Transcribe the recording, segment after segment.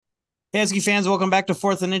Hey, Husky fans, welcome back to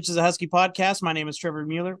Fourth and Inches, a Husky podcast. My name is Trevor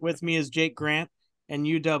Mueller. With me is Jake Grant and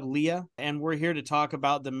UW Leah, and we're here to talk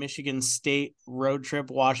about the Michigan State road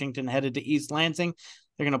trip. Washington headed to East Lansing.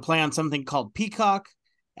 They're going to play on something called Peacock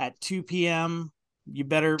at 2 p.m. You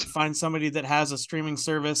better find somebody that has a streaming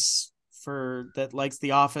service that likes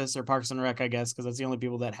The Office or Parks and Rec, I guess, because that's the only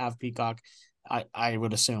people that have Peacock, I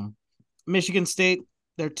would assume. Michigan State,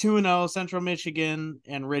 they're 2-0, Central Michigan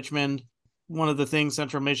and Richmond. One of the things,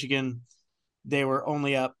 Central Michigan, they were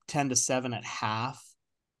only up 10-7 at half.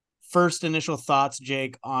 First initial thoughts,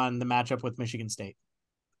 Jake, on the matchup with Michigan State.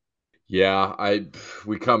 Yeah,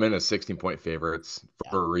 we come in as 16-point favorites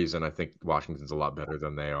Yeah. for a reason. I think Washington's a lot better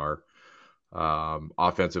than they are.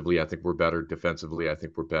 Offensively, I think we're better. Defensively, I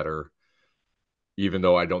think we're better. Even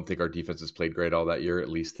though I don't think our defense has played great all that year, at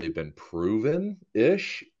least they've been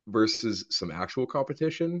proven-ish versus some actual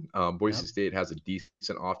competition. Yep. Boise State has a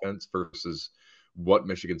decent offense versus what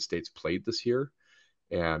Michigan State's played this year,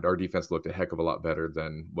 and our defense looked a heck of a lot better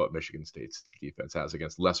than what Michigan State's defense has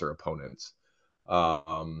against lesser opponents.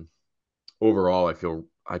 Um, Overall, I feel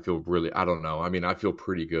really, I don't know. I mean, I feel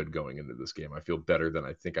pretty good going into this game. I feel better than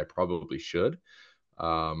I think I probably should.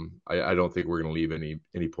 I don't think we're going to leave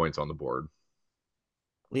any points on the board.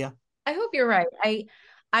 Leah. I hope you're right.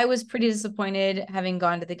 I was pretty disappointed having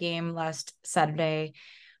gone to the game last Saturday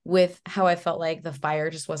with how I felt like the fire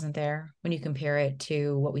just wasn't there when you compare it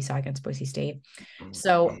to what we saw against Boise State.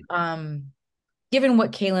 So, given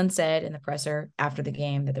what Kalen said in the presser after the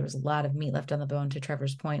game, that there was a lot of meat left on the bone, to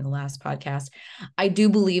Trevor's point in the last podcast, I do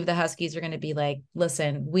believe the Huskies are going to be like,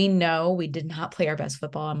 listen, we know we did not play our best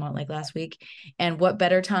football on Montlake last week. And what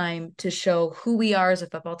better time to show who we are as a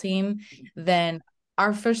football team than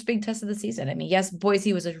our first big test of the season? I mean, yes,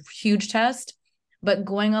 Boise was a huge test, but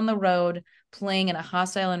going on the road, playing in a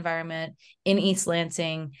hostile environment in East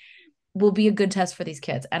Lansing, will be a good test for these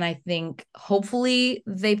kids. And I think hopefully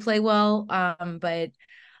they play well. But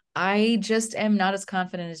I just am not as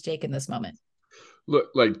confident as Jake in this moment. Look,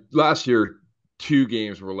 like last year, two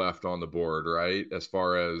games were left on the board, right? As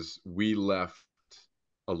far as we left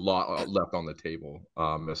a lot left on the table,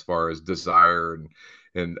 as far as desire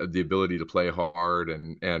and the ability to play hard,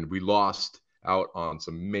 and we lost out on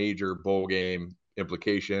some major bowl game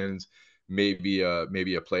implications, maybe a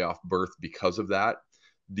playoff berth because of that.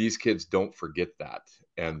 These kids don't forget that,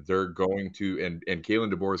 and they're going to and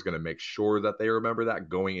Kalen DeBoer is going to make sure that they remember that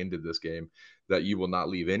going into this game, that you will not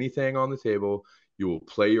leave anything on the table. You will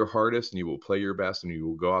play your hardest and you will play your best and you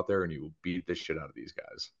will go out there and you will beat the shit out of these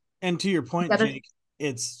guys. And to your point, That is, Jake,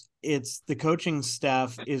 it's the coaching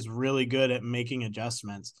staff is really good at making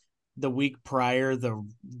adjustments. The week prior, the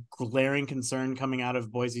glaring concern coming out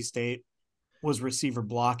of Boise State was receiver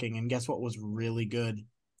blocking, and guess what was really good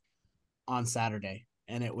on Saturday?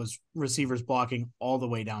 And it was receivers blocking all the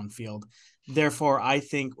way downfield. Therefore, I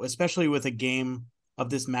think, especially with a game of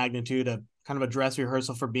this magnitude, a kind of a dress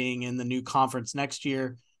rehearsal for being in the new conference next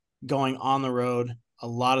year, going on the road, a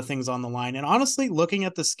lot of things on the line. And honestly, looking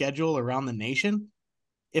at the schedule around the nation,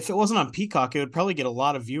 if it wasn't on Peacock, it would probably get a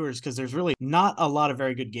lot of viewers because there's really not a lot of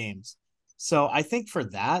very good games. So I think for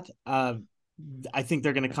that, I think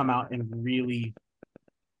they're going to come out and really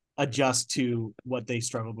adjust to what they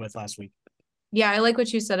struggled with last week. yeah, I like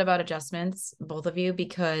what you said about adjustments, both of you,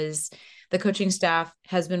 because the coaching staff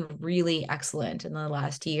has been really excellent in the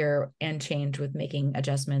last year and change with making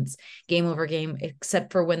adjustments game over game,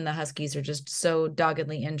 except for when the Huskies are just so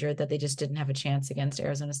doggedly injured that they just didn't have a chance against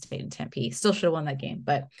Arizona State and Tempe. Still should have won that game,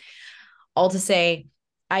 but all to say,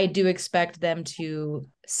 I do expect them to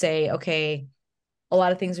say, okay, a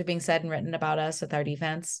lot of things are being said and written about us with our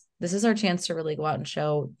defense. This is our chance to really go out and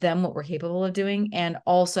show them what we're capable of doing. And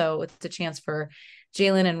also, it's a chance for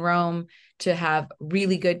Jalen and Rome to have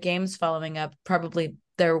really good games following up probably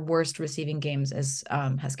their worst receiving games as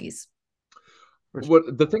Huskies.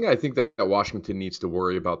 What the thing I think that Washington needs to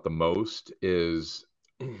worry about the most is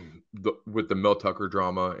with the Mel Tucker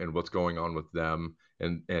drama and what's going on with them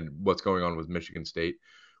and what's going on with Michigan State.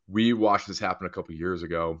 We watched this happen a couple years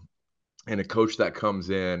ago, and a coach that comes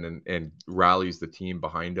in and rallies the team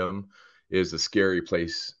behind him is a scary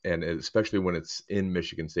place, and especially when it's in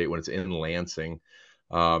Michigan State, when it's in Lansing,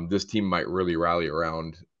 this team might really rally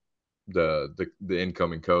around the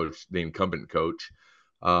incoming coach, the incumbent coach,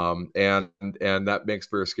 and that makes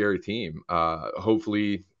for a scary team.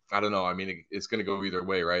 Hopefully, I don't know. I mean, it's going to go either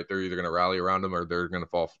way, right? They're either going to rally around them or they're going to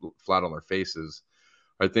fall flat on their faces.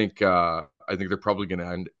 I think they're probably going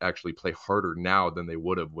to actually play harder now than they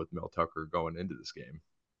would have with Mel Tucker going into this game.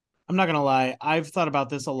 I'm not gonna lie. I've thought about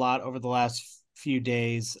this a lot over the last few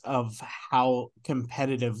days of how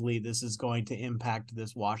competitively this is going to impact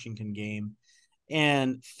this Washington game.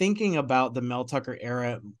 And thinking about the Mel Tucker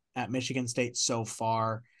era at Michigan State so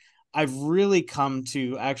far, I've really come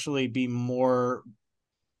to actually be more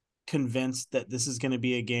convinced that this is going to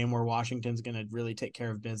be a game where Washington's going to really take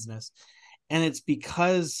care of business. And it's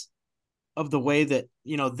because of the way that,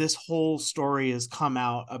 this whole story has come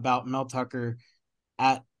out about Mel Tucker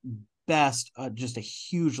at best, just a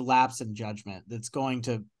huge lapse in judgment that's going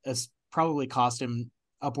to probably cost him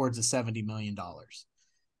upwards of $70 million.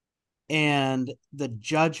 And the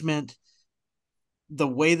judgment, the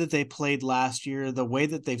way that they played last year, the way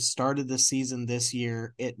that they've started the season this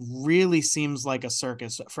year, it really seems like a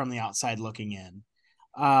circus from the outside looking in.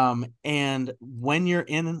 And when you're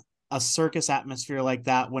in a circus atmosphere like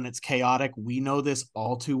that, when it's chaotic, we know this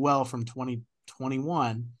all too well from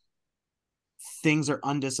 2021, things are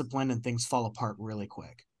undisciplined and things fall apart really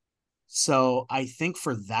quick. So I think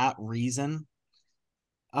for that reason,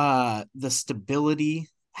 the stability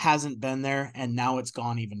hasn't been there, and now it's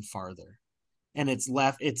gone even farther. And it's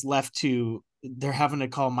left to, they're having to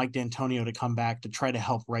call Mike D'Antonio to come back to try to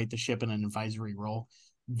help right the ship in an advisory role.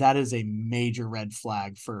 That is a major red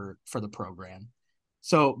flag for the program.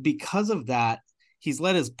 So because of that, he's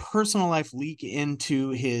let his personal life leak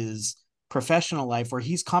into his professional life, where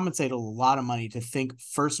he's compensated a lot of money to think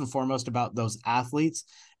first and foremost about those athletes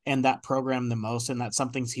and that program the most. And that's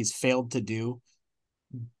something he's failed to do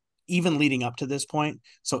even leading up to this point.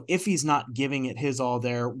 So if he's not giving it his all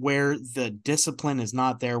there, where the discipline is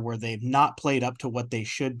not there, where they've not played up to what they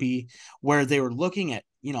should be, where they were looking at,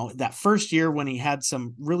 that first year when he had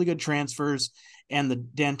some really good transfers and the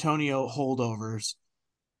D'Antonio holdovers,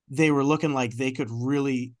 they were looking like they could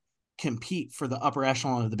really compete for the upper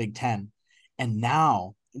echelon of the Big Ten. And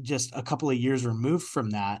now, just a couple of years removed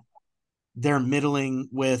from that, they're middling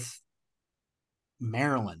with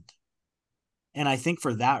Maryland. And I think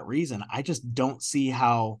for that reason, I just don't see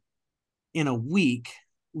how in a week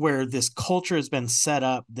where this culture has been set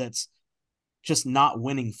up that's just not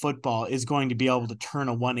winning football is going to be able to turn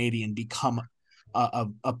a 180 and become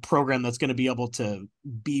a program that's going to be able to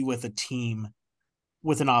be with a team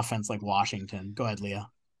with an offense like Washington. Go ahead, Leah.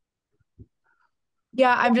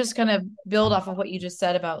 Yeah, I'm just going to build off of what you just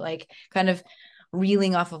said about like kind of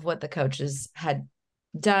reeling off of what the coaches had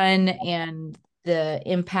done and the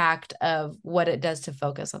impact of what it does to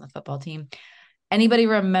focus on the football team. Anybody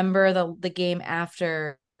remember the game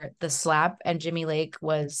after the slap and Jimmy Lake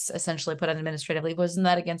was essentially put on administrative leave? Wasn't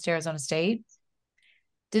that against Arizona State?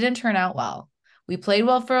 Didn't turn out well. We played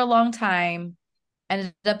well for a long time,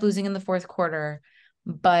 ended up losing in the fourth quarter,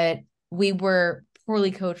 but we were poorly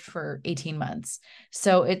coached for 18 months.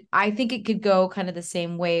 So I think it could go kind of the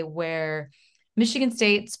same way where Michigan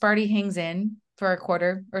State, Sparty hangs in for a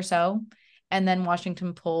quarter or so, and then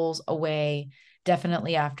Washington pulls away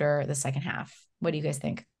definitely after the second half. What do you guys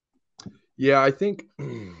think? Yeah, I think,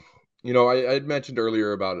 I had mentioned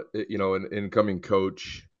earlier about, an incoming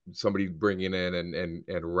coach, somebody bringing in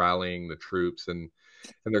and rallying the troops, and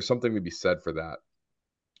there's something to be said for that.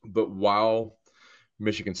 But while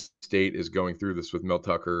Michigan State is going through this with Mel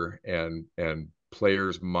Tucker and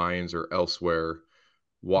players' minds are elsewhere,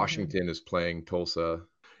 Washington is playing Tulsa,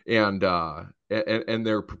 and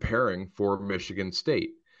they're preparing for Michigan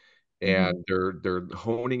State, and they're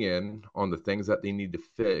honing in on the things that they need to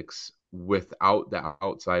fix without the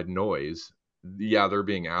outside noise. Yeah, they're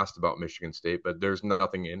being asked about Michigan State, but there's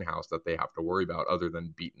nothing in-house that they have to worry about other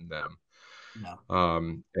than beating them.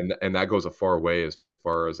 No. And that goes a far way as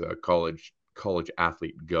far as a college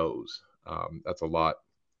athlete goes. That's a lot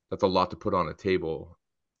to put on a table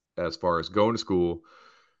as far as going to school,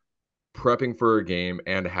 prepping for a game,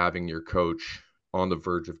 and having your coach on the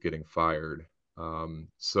verge of getting fired.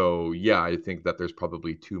 So yeah, I think that there's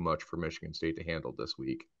probably too much for Michigan State to handle this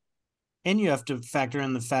week. And you have to factor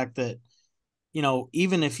in the fact that,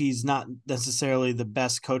 even if he's not necessarily the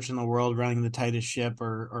best coach in the world running the tightest ship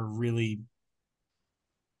or really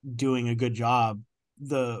doing a good job,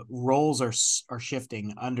 the roles are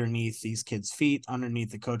shifting underneath these kids' feet,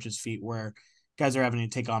 underneath the coach's feet, where guys are having to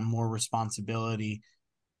take on more responsibility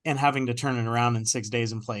and having to turn it around in 6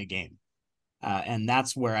 days and play a game. And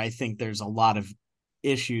that's where I think there's a lot of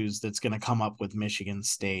issues that's going to come up with Michigan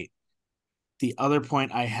State. The other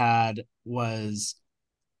point I had was,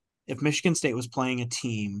 if Michigan State was playing a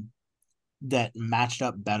team that matched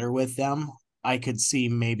up better with them, I could see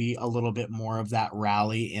maybe a little bit more of that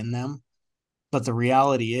rally in them. But the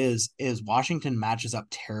reality is Washington matches up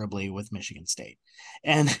terribly with Michigan State.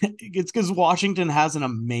 And it's because Washington has an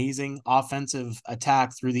amazing offensive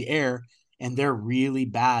attack through the air, and they're really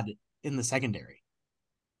bad in the secondary.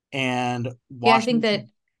 And I think that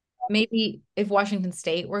maybe if Washington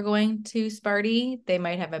State were going to Sparty, they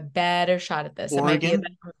might have a better shot at this. It might be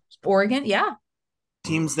Oregon, Oregon, yeah.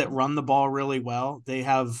 teams that run the ball really well. They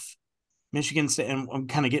have Michigan State, and I'm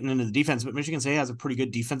kind of getting into the defense, but Michigan State has a pretty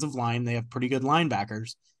good defensive line. They have pretty good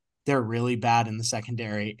linebackers. They're really bad in the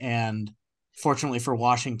secondary. And fortunately for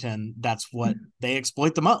Washington, that's what they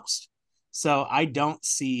exploit the most. So I don't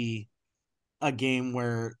see a game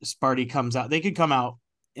where Sparty comes out. They could come out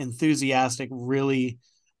enthusiastic, really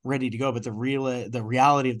ready to go. But the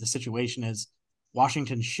reality of the situation is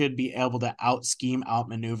Washington should be able to out scheme, out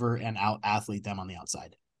maneuver, and out athlete them on the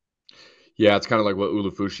outside. Yeah, it's kind of like what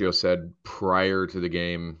Ulufushio said prior to the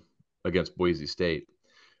game against Boise State.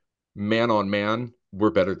 Man on man,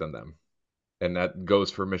 we're better than them. And that goes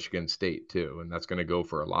for Michigan State too. And that's going to go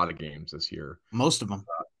for a lot of games this year. Most of them.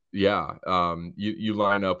 Yeah. You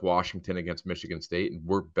line up Washington against Michigan State, and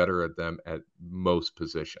we're better at them at most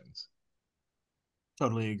positions.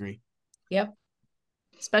 Totally agree. Yep.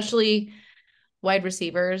 Especially wide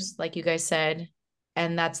receivers, like you guys said,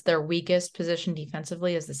 and that's their weakest position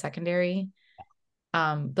defensively is the secondary.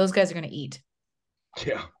 Those guys are going to eat.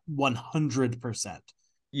 Yeah. 100%.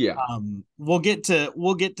 Yeah. We'll get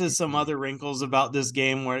to some other wrinkles about this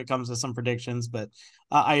game where it comes to some predictions, but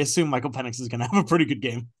I assume Michael Penix is going to have a pretty good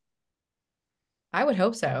game. I would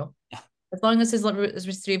hope so. Yeah. As long as his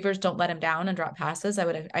receivers don't let him down and drop passes, I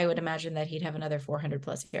would imagine that he'd have another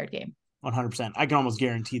 400+ yard game. 100%. I can almost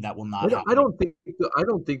guarantee that will not happen. I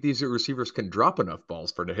don't think these receivers can drop enough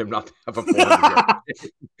balls for him not to have a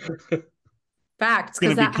 400 Facts. It's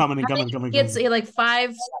going to be coming. He had like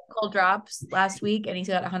 5 cold drops last week, and he's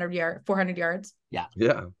got 400 yards. Yeah.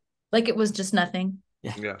 Yeah. Like it was just nothing.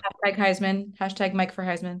 Yeah. Hashtag Heisman. Hashtag Mike for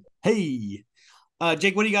Heisman. Hey,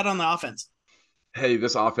 Jake, what do you got on the offense? Hey,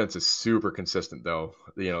 this offense is super consistent, though.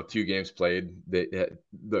 2 games played.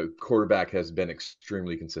 The quarterback has been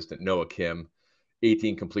extremely consistent. Noah Kim,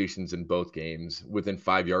 18 completions in both games, within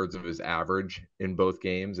 5 yards of his average in both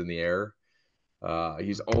games in the air.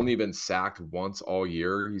 He's only been sacked once all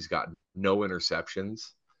year. He's got no interceptions,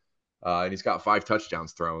 and he's got 5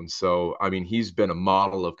 touchdowns thrown. So, I mean, he's been a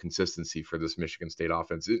model of consistency for this Michigan State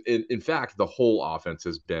offense. In fact, the whole offense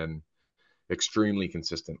has been extremely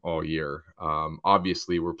consistent all year.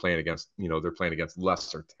 Obviously, they're playing against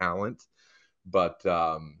lesser talent, but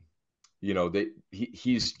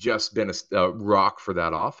he's just been a rock for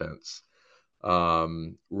that offense.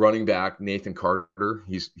 Running back Nathan Carter,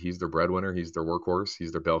 he's their breadwinner, he's their workhorse,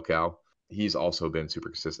 he's their bell cow. He's also been super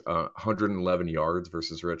consistent. 111 yards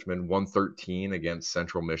versus Richmond, 113 against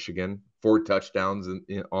Central Michigan, 4 touchdowns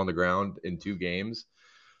on the ground in 2 games.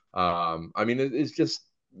 I mean, it's just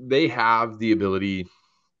they have the ability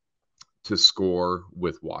to score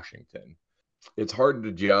with Washington. It's hard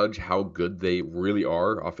to judge how good they really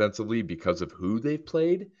are offensively because of who they've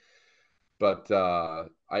played. But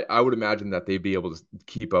I would imagine that they'd be able to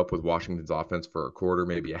keep up with Washington's offense for a quarter,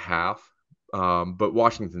 maybe a half. But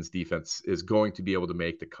Washington's defense is going to be able to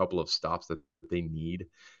make the couple of stops that they need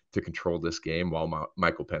to control this game while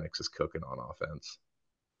Michael Penix is cooking on offense.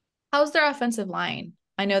 How's their offensive line?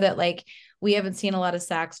 I know that we haven't seen a lot of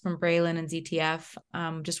sacks from Braylon and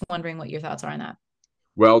ZTF. Just wondering what your thoughts are on that.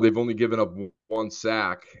 Well, they've only given up 1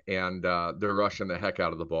 sack, and they're rushing the heck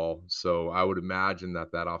out of the ball. So I would imagine that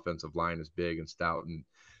offensive line is big and stout, and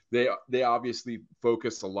they obviously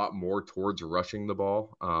focus a lot more towards rushing the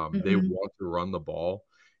ball. They want to run the ball,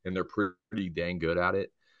 and they're pretty dang good at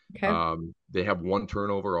it. Okay. They have 1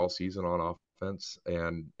 turnover all season on offense,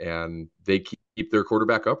 and they keep their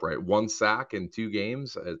quarterback upright. 1 sack in 2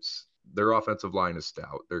 games. Their offensive line is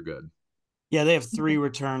stout. They're good. Yeah, they have 3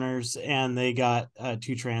 returners, and they got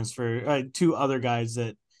 2 other guys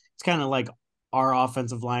that it's kind of like our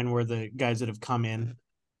offensive line where the guys that have come in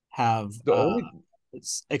have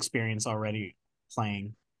experience already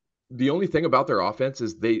playing. The only thing about their offense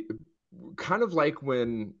is they kind of like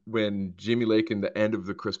when Jimmy Lake in the end of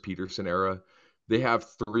the Chris Peterson era, they have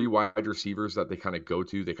 3 wide receivers that they kind of go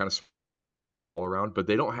to. They kind of all around, but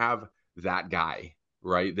they don't have that guy,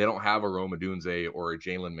 right? They don't have a Rome Odunze or a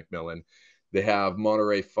Jalen McMillan. They have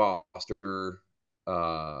Monterey Foster,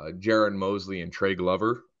 Jaron Mosley, and Trey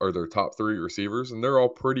Glover are their top 3 receivers, and they're all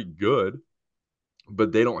pretty good,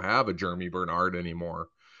 but they don't have a Jeremy Bernard anymore.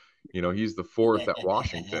 He's the 4th at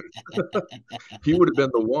Washington. He would have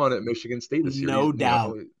been the 1 at Michigan State this year. No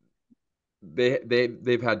doubt.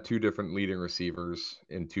 They've had 2 different leading receivers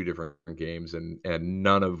in 2 different games, and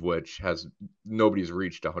none of which nobody's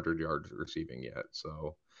reached 100 yards receiving yet.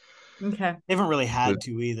 So Okay. They haven't really had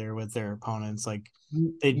to either with their opponents. Like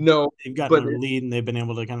they've gotten but a lead and they've been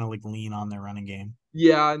able to kind of like lean on their running game.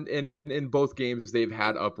 Yeah, and in both games they've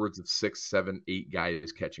had upwards of 6, 7, 8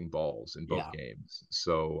 guys catching balls in both games.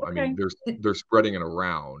 So I mean, they're spreading it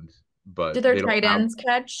around, but do their they don't tight have ends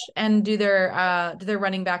catch, and do their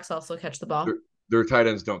running backs also catch the ball? their tight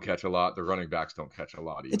ends don't catch a lot. Their running backs don't catch a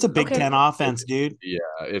lot either. It's a Big Ten offense, dude. Yeah,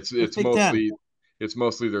 it's Big Ten. it's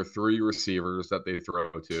mostly their 3 receivers that they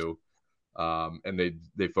throw to, and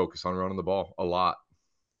they focus on running the ball a lot.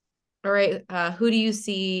 All right, who do you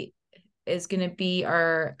see is going to be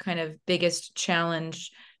our kind of biggest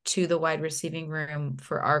challenge to the wide receiving room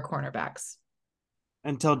for our cornerbacks?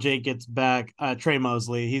 Until Jake gets back, Trey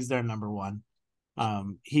Mosley, he's their number one.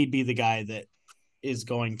 He'd be the guy that is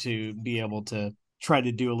going to be able to try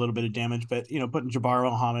to do a little bit of damage, but putting Jabbar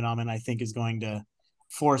Muhammad on, I think, is going to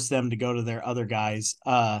force them to go to their other guys.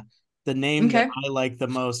 The name that I like the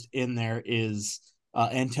most in there is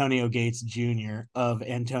Antonio Gates Jr. of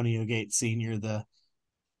Antonio Gates Sr., the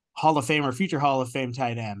Hall of Famer, future Hall of Fame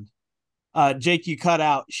tight end. Jake, you cut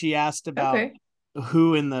out. She asked about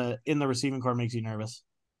who in the receiving corps makes you nervous.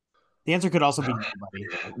 The answer could also be nobody.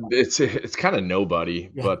 It's kind of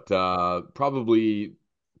nobody, but probably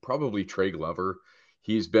Trey Glover.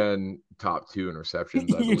 He's been top 2 in receptions.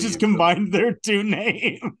 You just combined their 2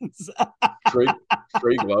 names. Trey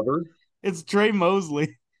Glover. It's Trey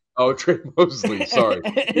Mosley. Oh, Trey Mosley. Sorry.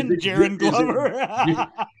 And Jaron Glover.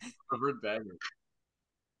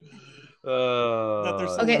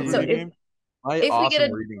 Okay, so if we get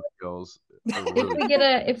a reading skills.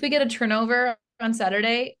 If we get a turnover on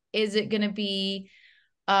Saturday, is it going to be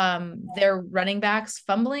their running backs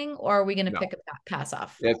fumbling, or are we going to pick a pass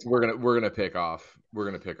off? We're gonna pick off. We're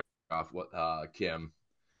gonna pick off Kim.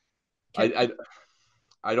 I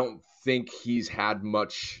don't think he's had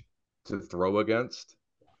much to throw against.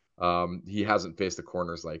 He hasn't faced the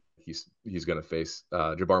corners like he's going to face.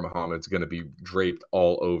 Jabbar Muhammad's going to be draped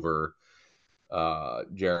all over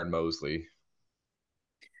Jaron Mosley.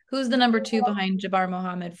 Who's the number 2 behind Jabbar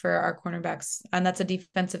Muhammad for our cornerbacks? And that's a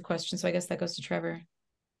defensive question, so I guess that goes to Trevor.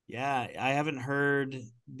 Yeah, I haven't heard.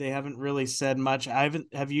 They haven't really said much.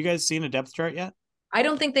 Have you guys seen a depth chart yet? I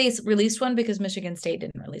don't think they released one because Michigan State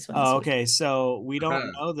didn't release one. Oh, okay. So we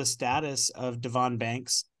don't know the status of Devon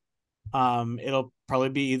Banks. It'll probably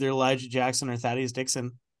be either Elijah Jackson or Thaddeus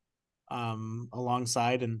Dixon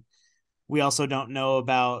alongside. And we also don't know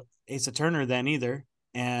about Asa Turner then either.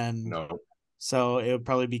 And so it would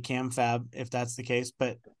probably be Cam Fab if that's the case.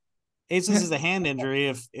 But Asa's is a hand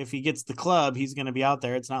injury. If he gets the club, he's going to be out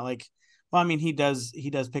there. It's not like, well, I mean, he does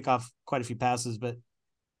pick off quite a few passes, but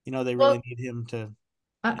they really need him to.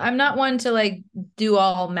 I'm not one to like do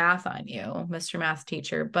all math on you, Mr. Math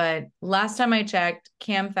Teacher, but last time I checked,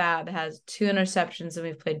 Cam Fab has 2 interceptions and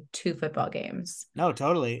we've played 2 football games. No,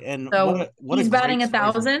 totally. And so he's batting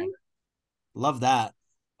 1,000. Love that.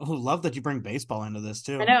 Oh, love that you bring baseball into this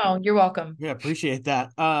too. I know. You're welcome. Yeah, appreciate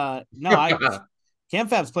that. Cam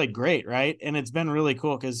Fab's played great, right? And it's been really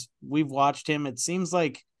cool because we've watched him. It seems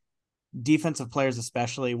like defensive players,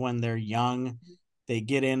 especially when they're young, they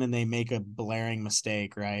get in and they make a blaring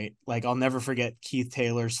mistake, right? Like I'll never forget Keith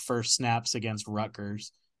Taylor's first snaps against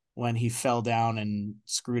Rutgers when he fell down and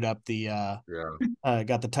screwed up the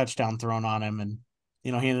got the touchdown thrown on him, and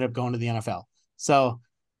he ended up going to the NFL. So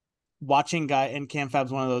watching Cam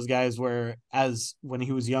Fab's one of those guys where when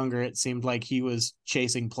he was younger, it seemed like he was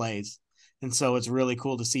chasing plays. And so it's really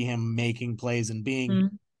cool to see him making plays and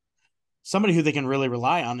being somebody who they can really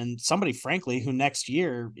rely on, and somebody, frankly, who next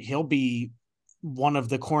year he'll be one of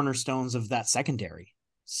the cornerstones of that secondary.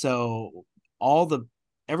 So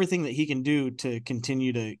everything that he can do to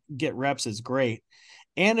continue to get reps is great.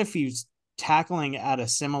 And if he's tackling at a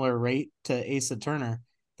similar rate to Asa Turner,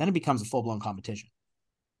 then it becomes a full-blown competition.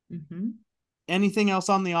 Mm-hmm. Anything else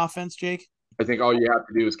on the offense, Jake? I think all you have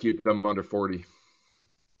to do is keep them under 40.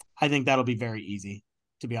 I think that'll be very easy,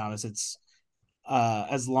 to be honest. It's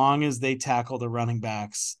as long as they tackle the running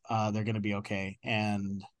backs, they're going to be okay.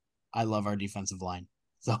 And I love our defensive line,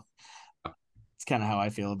 so it's kind of how I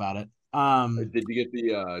feel about it. Did you get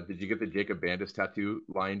the Jacob Bandes tattoo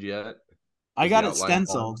lined yet? I got it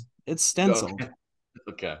stenciled. It's stenciled.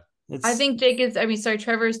 Okay. I think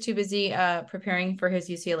Trevor is too busy preparing for his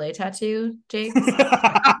UCLA tattoo, Jake.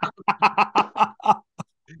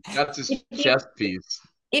 That's his chest piece.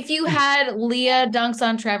 If you had Leah dunks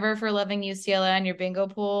on Trevor for loving UCLA on your bingo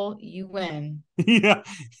pool, you win. Yeah.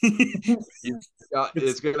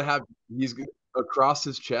 It's going to have, across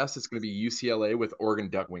his chest, it's going to be UCLA with Oregon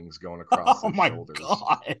Duck wings going across his shoulders.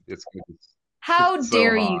 God. It's going to be How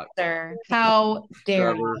dare you, sir? How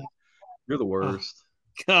dare Trevor, you? You're the worst.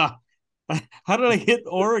 God. How did I get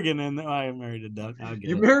Oregon in there? I married a duck. I'll get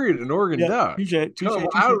You it. married an Oregon Yeah, duck. touche, touche, No,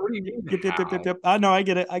 touche. what do you mean? Yep, yep, yep, yep, yep. I know, I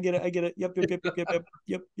get it. I get it. I get it. Yep, yep, yep, yep, yep, yep,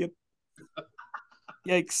 yep, yep.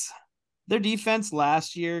 Yikes. Their defense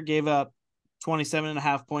last year gave up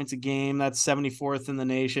 27.5 points a game. That's 74th in the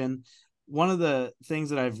nation. One of the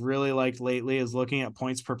things that I've really liked lately is looking at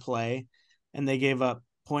points per play, and they gave up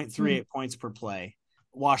 0.38 points per play.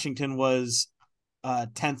 Washington was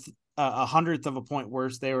 10th, a hundredth of a point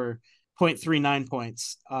worse. They were 0.39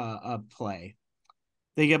 points a play.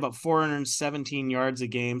 They give up 417 yards a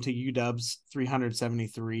game to UW's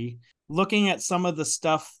 373. Looking at some of the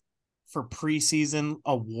stuff for preseason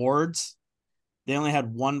awards, they only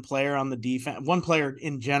had one player on the defense, one player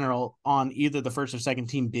in general on either the first or second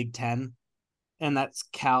team Big Ten, and that's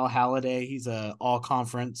Cal Halliday. He's a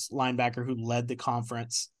all-conference linebacker who led the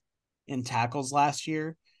conference in tackles last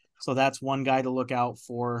year. So that's one guy to look out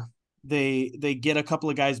for. They get a couple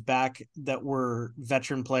of guys back that were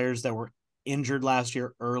veteran players that were injured last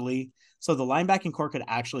year early. So the linebacking core could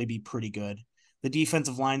actually be pretty good. The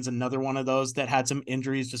defensive line's another one of those that had some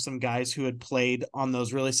injuries to some guys who had played on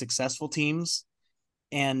those really successful teams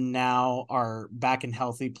and now are back and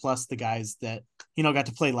healthy, plus the guys that, got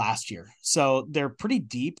to play last year. So they're pretty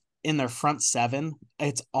deep in their front seven.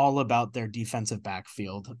 It's all about their defensive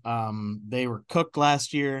backfield. They were cooked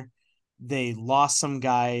last year. They lost some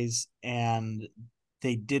guys and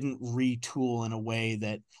they didn't retool in a way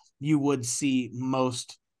that you would see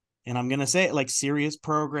most, and I'm going to say it like serious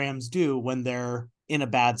programs do when they're in a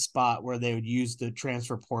bad spot where they would use the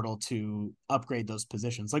transfer portal to upgrade those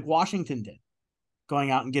positions, like Washington did,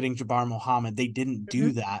 going out and getting Jabbar Muhammad. They didn't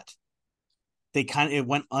do that. It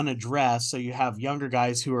went unaddressed. So you have younger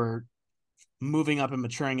guys who are moving up and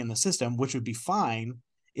maturing in the system, which would be fine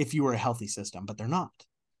if you were a healthy system, but they're not.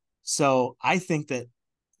 So I think that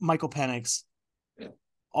Michael Penix,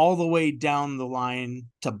 all the way down the line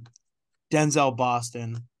to Denzel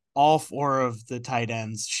Boston, all four of the tight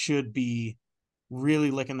ends should be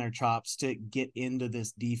really licking their chops to get into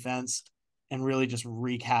this defense and really just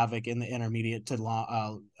wreak havoc in the intermediate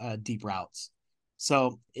to deep routes.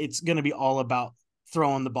 So it's going to be all about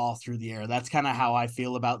throwing the ball through the air. That's kind of how I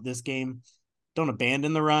feel about this game. Don't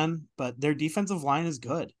abandon the run, but their defensive line is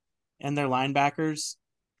good and their linebackers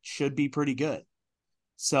should be pretty good.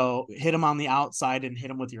 So hit them on the outside and hit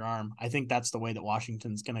them with your arm. I think that's the way that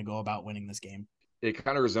Washington's going to go about winning this game. It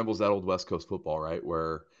kind of resembles that old West Coast football, right?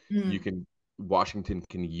 Where Washington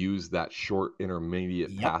can use that short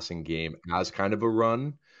intermediate passing game as kind of a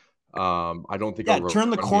run. I don't think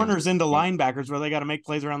turn the corners into linebackers where they got to make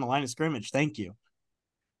plays around the line of scrimmage. Thank you.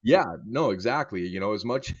 Yeah, no, exactly. As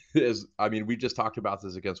much as, we just talked about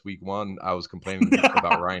this against week one. I was complaining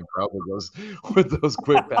about Ryan Grubb with those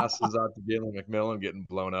quick passes out to Jalen McMillan getting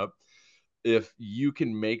blown up. If you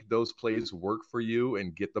can make those plays work for you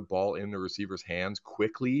and get the ball in the receiver's hands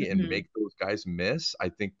quickly and make those guys miss, I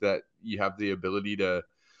think that you have the ability to.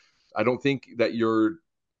 I don't think that you're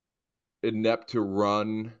inept to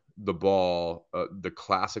run the ball the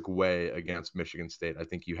classic way against Michigan State. I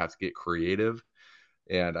think you have to get creative.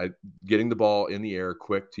 And getting the ball in the air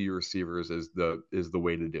quick to your receivers is the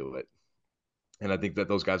way to do it. And I think that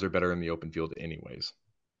those guys are better in the open field anyways.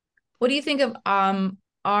 What do you think of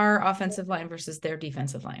our offensive line versus their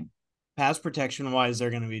defensive line? Pass protection wise, they're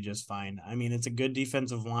going to be just fine. It's a good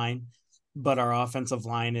defensive line, but our offensive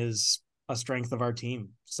line is a strength of our team.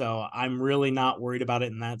 So I'm really not worried about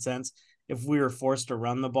it in that sense. If we were forced to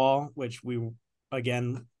run the ball, which we,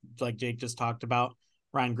 again, like Jake just talked about,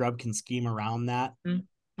 Ryan Grubb can scheme around that.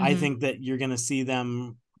 I think that you're going to see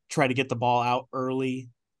them try to get the ball out early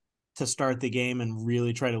to start the game and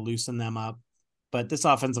really try to loosen them up. But this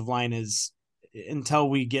offensive line is, until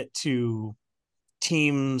we get to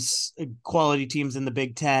quality teams in the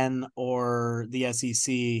Big Ten or the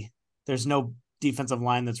SEC, there's no defensive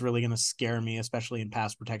line that's really going to scare me, especially in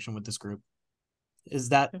pass protection with this group. Is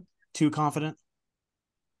that too confident?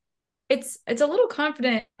 It's a little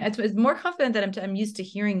confident. It's more confident than I'm used to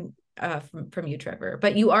hearing from you, Trevor.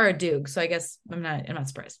 But you are a Duke, so I guess I'm not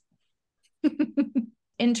surprised.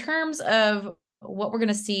 In terms of what we're going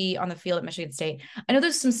to see on the field at Michigan State, I know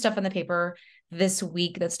there's some stuff on the paper this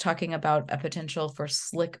week that's talking about a potential for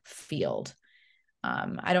slick field.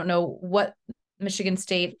 I don't know what Michigan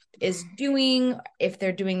State is doing, if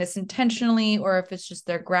they're doing this intentionally or if it's just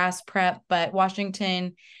their grass prep, but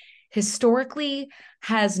Washington historically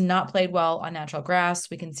has not played well on natural grass.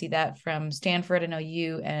 We can see that from Stanford. I know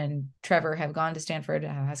you and Trevor have gone to Stanford.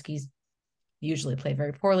 Huskies usually play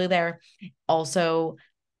very poorly there. Also,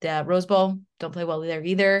 the Rose Bowl, don't play well there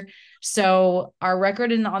either. So our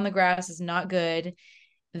record on the grass is not good.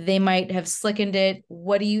 they might have slickened it.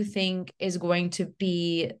 What do you think is going to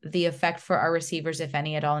be the effect for our receivers, if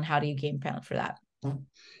any at all, and how do you game plan for that?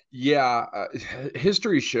 Yeah,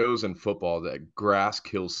 history shows in football that grass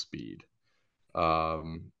kills speed.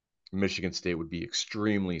 Um, Michigan State would be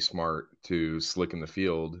extremely smart to slicken the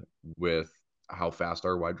field with how fast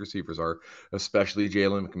our wide receivers are, especially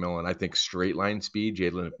Jalen McMillan. I think straight line speed,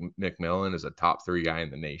 Jalen McMillan is a top 3 guy in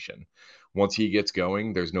the nation. Once he gets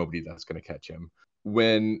going, there's nobody that's going to catch him.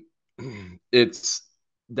 When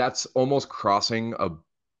that's almost crossing a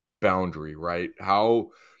boundary, right?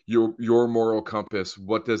 How your moral compass,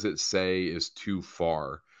 what does it say is too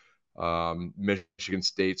far? Michigan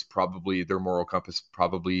State's probably, their moral compass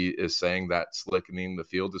probably is saying that slickening the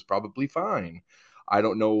field is probably fine. I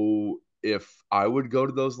don't know if I would go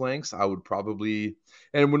to those lengths. I would probably,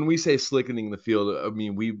 and when we say slickening the field, I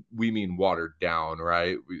mean we mean watered down,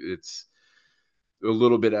 right? It's a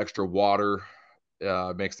little bit extra water,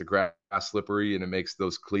 makes the grass slippery, and it makes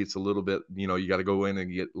those cleats a little bit, you got to go in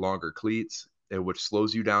and get longer cleats, which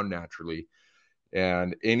slows you down naturally.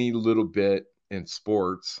 And any little bit in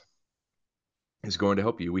sports is going to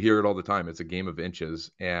help you. We hear it all the time. It's a game of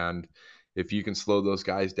inches. And if you can slow those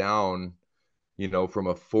guys down, from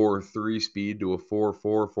a 4.3 speed to a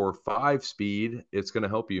 4.4, 4.5 speed, it's going to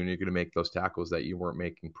help you, and you're going to make those tackles that you weren't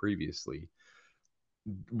making previously.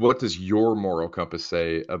 What does your moral compass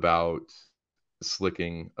say about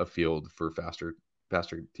slicking a field for faster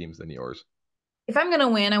teams than yours? If I'm gonna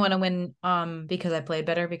win, I want to win because I played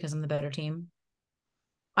better, because I'm the better team.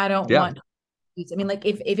 I don't Yeah. want, I mean, like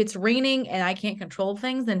if it's raining and I can't control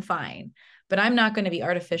things, then fine. But I'm not going to be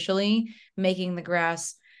artificially making the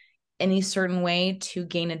grass any certain way to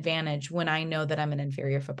gain advantage when I know that I'm an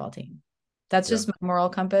inferior football team. That's just my moral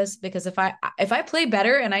compass, because if I play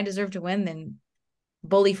better and I deserve to win, then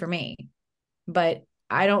bully for me. But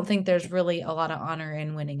I don't think there's really a lot of honor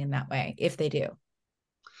in winning in that way, if they do.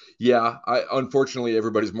 Yeah, unfortunately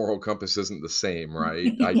everybody's moral compass isn't the same,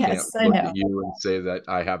 right? I can't Yes, I look know. at you and say that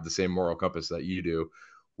I have the same moral compass that you do.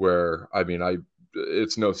 Where I mean,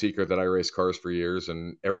 it's no secret that I race cars for years,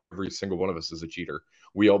 and every single one of us is a cheater.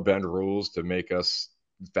 We all bend rules to make us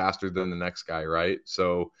faster than the next guy, right?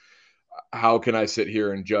 So how can I sit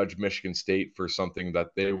here and judge Michigan State for something that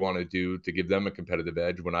they want to do to give them a competitive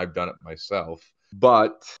edge when I've done it myself?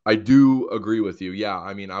 But I do agree with you. Yeah,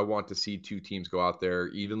 I mean, I want to see two teams go out there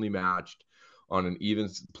evenly matched on an even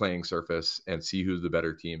playing surface and see who the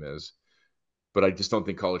better team is. But I just don't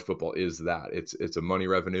think college football is that. It's a money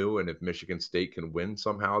revenue, and if Michigan State can win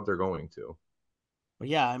somehow, they're going to. But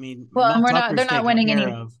yeah, I mean, Well, and Mel they're Tucker's not taken winning care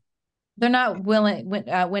any. of. They're not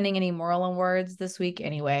winning any moral awards this week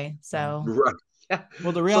anyway. So Right. Yeah.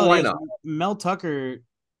 Well, the So reality why is not? Mel Tucker,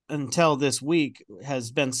 until this week,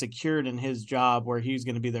 has been secured in his job where he's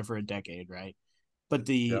going to be there for a decade, right? But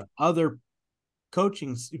the other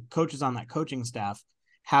coaches on that coaching staff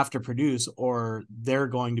have to produce, or they're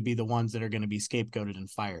going to be the ones that are going to be scapegoated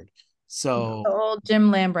and fired. So the old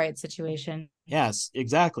Jim Lambright situation. yes,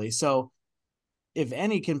 exactly. So if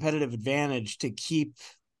any competitive advantage to keep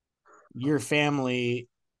your family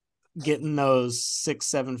getting those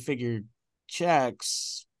 6-7 figure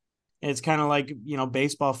checks, it's kind of like,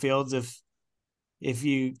 baseball fields. If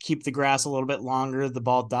you keep the grass a little bit longer, the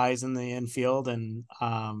ball dies in the infield, and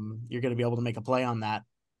you're going to be able to make a play on that.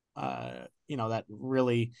 That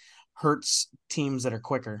really hurts teams that are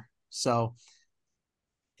quicker. So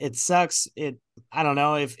it sucks. I don't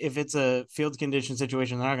know if it's a field condition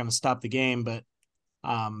situation, they're not going to stop the game, but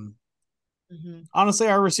honestly,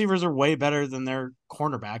 our receivers are way better than their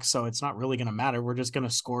cornerbacks, so it's not really going to matter. We're just going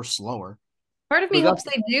to score slower. Part of me hopes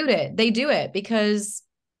they do it. They do it because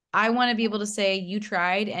I want to be able to say you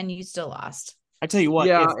tried and you still lost. I tell you what,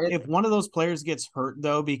 if one of those players gets hurt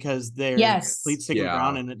though because their cleats stick in the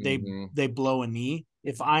ground and they blow a knee,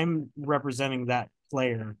 if I'm representing that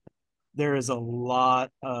player, there is a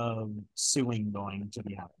lot of suing going to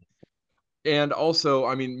be happening. And also,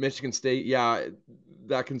 I mean, Michigan State,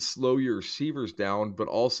 that can slow your receivers down, but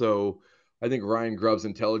also I think Ryan Grubb's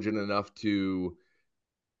intelligent enough to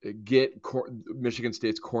get Michigan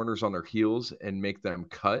State's corners on their heels and make them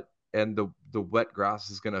cut. And the wet grass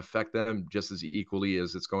is going to affect them just as equally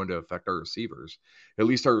as it's going to affect our receivers. At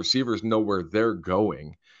least our receivers know where they're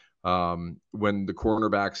going. When the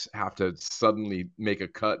cornerbacks have to suddenly make a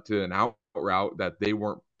cut to an out route that they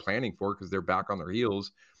weren't planning for because they're back on their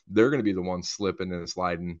heels, they're going to be the ones slipping and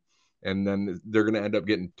sliding. And then they're going to end up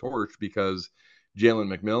getting torched because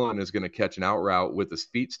Jalen McMillan is going to catch an out route with his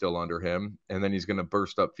feet still under him, and then he's going to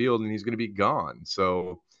burst up field and he's going to be gone.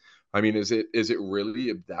 So, I mean, is it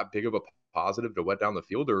really that big of a positive to wet down the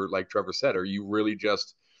field? Or like Trevor said, are you really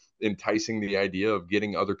just enticing the idea of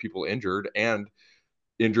getting other people injured and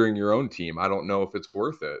injuring your own team. I don't know if it's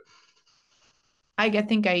worth it. I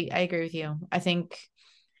think I agree with you. I think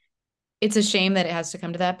it's a shame that it has to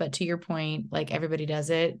come to that, but to your point, like everybody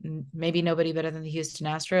does it. Maybe nobody better than the Houston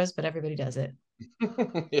Astros, but everybody does it.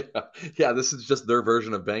 Yeah. This is just their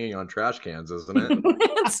version of banging on trash cans, isn't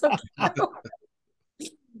it? So,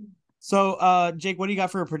 So, Jake, what do you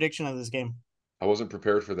got for a prediction of this game? I wasn't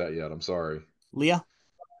prepared for that yet. I'm sorry. Leah?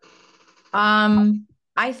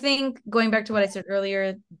 I think going back to what I said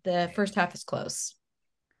earlier, the first half is close.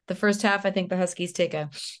 The first half, I think the Huskies take a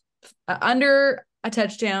under a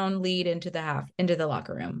touchdown lead into the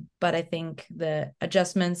locker room. But I think the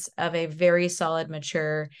adjustments of a very solid,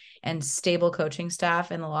 mature, and stable coaching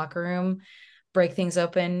staff in the locker room break things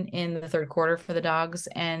open in the third quarter for the Dogs,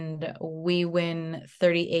 and we win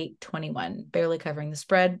 38-21, barely covering the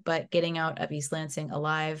spread, but getting out of East Lansing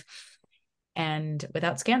alive and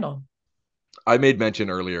without scandal. I made mention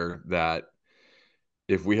earlier that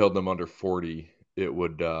if we held them under 40, it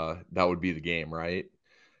would that would be the game, right?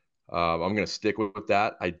 I'm going to stick with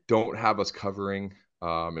that. I don't have us covering.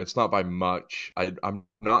 It's not by much. I'm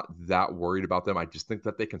not that worried about them. I just think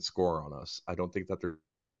that they can score on us. I don't think that their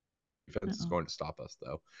defense is going to stop us,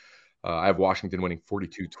 though. I have Washington winning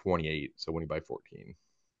 42-28, so winning by 14.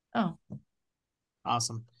 Oh,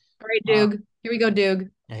 awesome. All right, Doug. Here we go, Doug.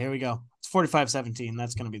 Yeah, here we go. It's 45-17.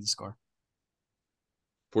 That's going to be the score.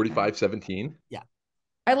 45-17? Yeah.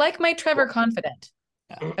 I like my Trevor confident.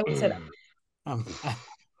 Yeah, I would say that.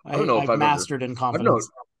 I don't know if I've mastered in confidence.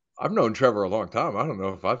 I've known Trevor a long time. I don't know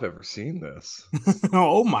if I've ever seen this.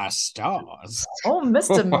 Oh, my stars. Oh,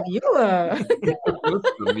 Mr. Mueller.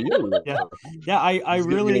 Mr. Mueller. Yeah, I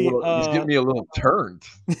really... he's getting me a little turned.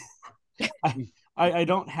 I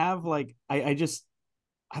don't have, like... I just...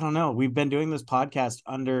 I don't know. We've been doing this podcast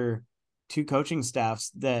under two coaching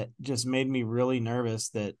staffs that just made me really nervous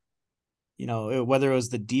that, you know, whether it was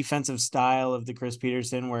the defensive style of the Chris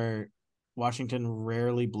Petersen, where Washington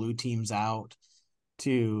rarely blew teams out,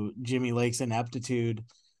 to Jimmy Lake's ineptitude,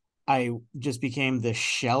 I just became the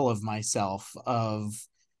shell of myself of,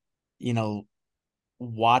 you know,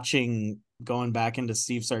 watching, going back into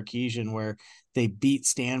Steve Sarkisian, where they beat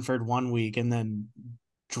Stanford one week and then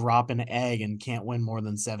drop an egg and can't win more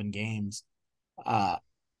than 7 games. Kalen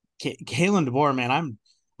DeBoer, man,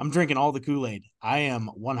 I'm drinking all the Kool-Aid. I am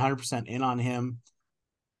 100% in on him.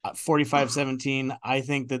 45-17. I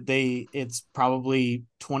think that it's probably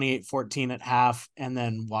 28-14 at half, and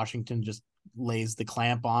then Washington just lays the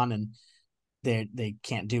clamp on and they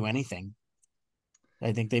can't do anything.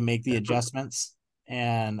 I think they make the adjustments,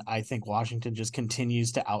 and I think Washington just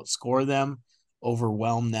continues to outscore them,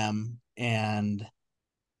 overwhelm them, and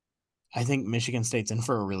I think Michigan State's in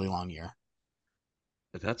for a really long year.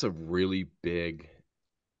 That's a really big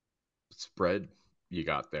spread you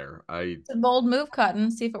got there. It's a bold move,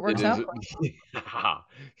 Cotton. See if it works out.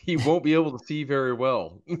 He won't be able to see very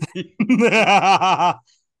well.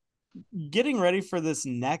 Getting ready for this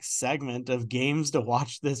next segment of games to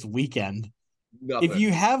watch this weekend. Nothing. If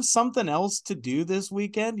you have something else to do this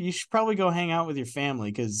weekend, you should probably go hang out with your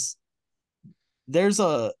family, because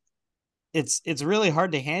it's really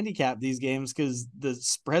hard to handicap these games because the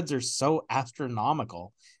spreads are so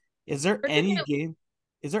astronomical. Is there any game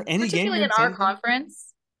particularly in our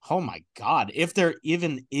conference? Oh my God, if there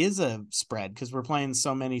even is a spread, because we're playing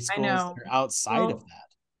so many schools that are outside of that.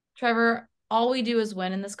 Trevor, all we do is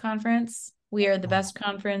win in this conference. We are the best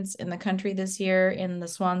conference in the country this year, in the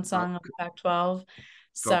swan song of the Pac-12.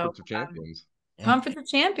 Conference of Champions. Conference of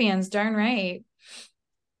Champions, darn right.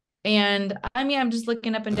 And I mean, I'm just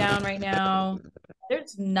looking up and down right now.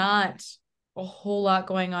 There's not a whole lot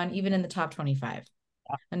going on, even in the top 25.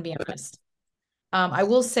 And be honest. I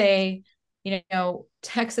will say, you know,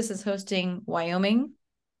 Texas is hosting Wyoming.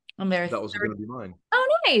 That was going to be mine. Oh,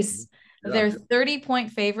 nice. Yeah. They're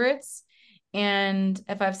 30-point favorites. And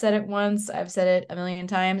if I've said it once, I've said it a million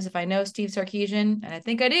times. If I know Steve Sarkisian, and I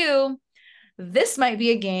think I do, this might be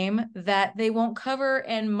a game that they won't cover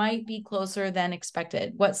and might be closer than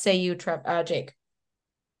expected. What say you, Jake?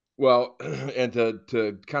 Well, and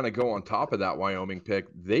to kind of go on top of that Wyoming pick,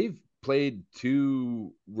 they've played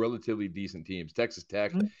two relatively decent teams, Texas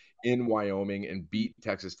Tech in Wyoming, and beat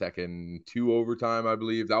Texas Tech in 2 overtime, I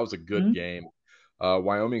believe. That was a good game.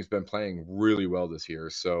 Wyoming's been playing really well this year.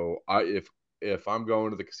 So if I'm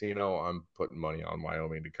going to the casino, I'm putting money on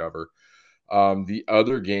Wyoming to cover. The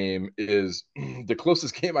other game is the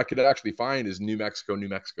closest game I could actually find is New Mexico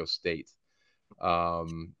State.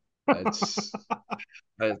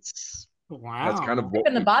 It's That's kind of Wow. what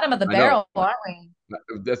In the bottom of the I know. barrel, aren't we?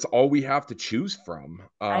 That's all we have to choose from.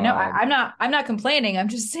 I know. I'm not complaining. I'm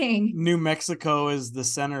just saying. New Mexico is the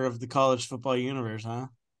center of the college football universe, huh?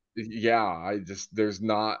 Yeah, there's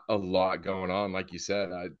not a lot going on, like you said.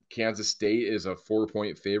 Kansas State is a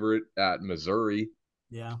 4-point favorite at Missouri,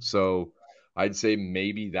 Yeah. so I'd say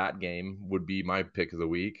maybe that game would be my pick of the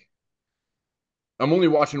week. I'm only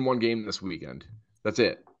watching one game this weekend. That's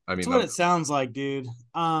it. I That's mean, what it sounds like, dude.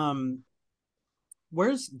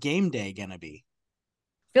 Where's game day gonna be?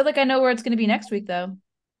 Feel like I know where it's going to be next week, though.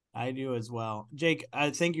 I do as well. Jake,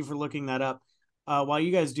 I thank you for looking that up. While you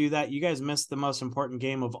guys do that, you guys missed the most important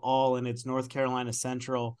game of all, and it's North Carolina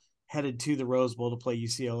Central headed to the Rose Bowl to play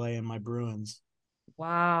UCLA and my Bruins.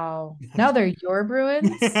 Wow. Now they're your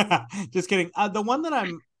Bruins? Just kidding. The one that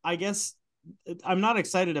I guess I'm not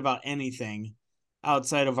excited about anything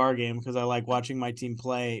outside of our game because I like watching my team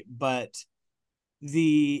play, but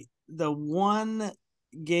the one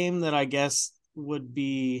game that I guess would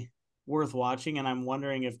be worth watching, and I'm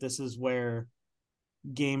wondering if this is where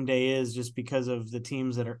game day is just because of the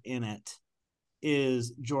teams that are in it,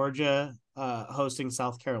 is Georgia hosting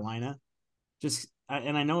South Carolina.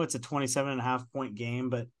 And I know it's a 27.5 point game,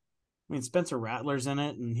 but I mean, Spencer Rattler's in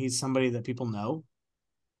it, and he's somebody that people know.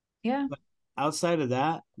 Yeah. But outside of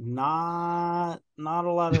that, not a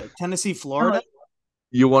lot of Tennessee, Florida.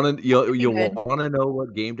 you want to know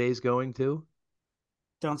what game day is going to?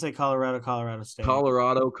 Don't say Colorado State.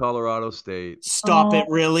 Colorado State. Stop it,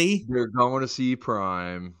 really? They're going to see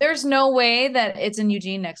Prime. There's no way that it's in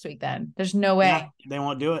Eugene next week then. There's no way. Yeah, they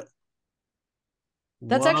won't do it.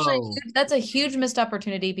 That's a huge missed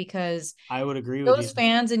opportunity because I would agree with you. Those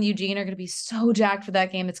fans in Eugene are going to be so jacked for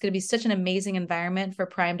that game. It's going to be such an amazing environment for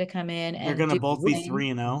Prime to come in. And they're going to both be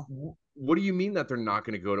 3-0. What do you mean that they're not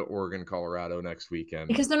going to go to Oregon, Colorado next weekend?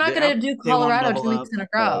 Because they're not going to do Colorado 2 weeks in a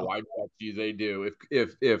row. Oh, I bet you they do.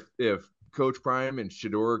 If Coach Prime and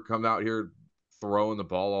Shedeur come out here throwing the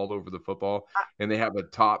ball all over the football, and they have a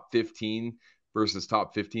top 15 versus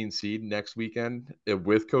top 15 seed next weekend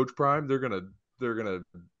with Coach Prime, they're gonna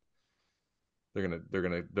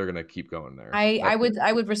keep going there. I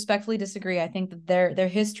would respectfully disagree. I think that their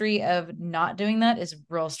history of not doing that is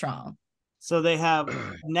real strong. So they have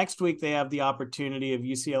next week they have the opportunity of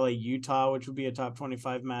UCLA Utah, which would be a top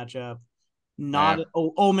 25 matchup.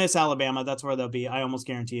 Ole Miss Alabama, that's where they'll be. I almost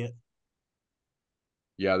guarantee it.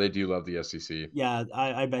 Yeah, they do love the SEC. Yeah,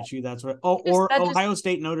 I bet you that's where. Ohio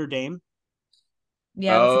State Notre Dame.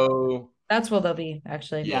 Yeah, that's where they'll be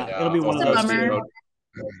actually. Yeah, it'll be one of those.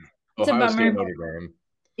 It's a bummer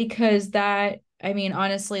because that, I mean,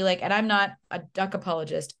 honestly, like, and I'm not a duck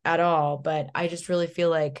apologist at all, but I just really feel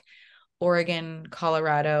like Oregon,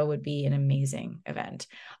 Colorado would be an amazing event.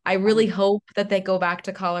 I really hope that they go back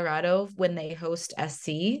to Colorado when they host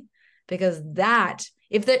SC, because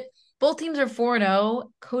if both teams are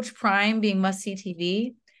 4-0, Coach Prime being must-see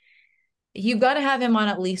TV, you've got to have him on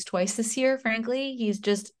at least twice this year, frankly. He's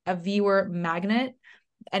just a viewer magnet.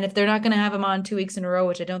 And if they're not going to have him on 2 weeks in a row,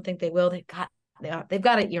 which I don't think they will, they've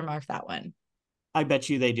got to earmark that one. I bet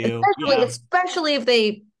you they do. Especially if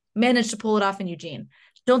they manage to pull it off in Eugene.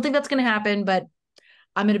 Don't think that's going to happen, but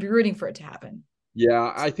I'm going to be rooting for it to happen.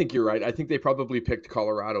 Yeah, I think you're right. I think they probably picked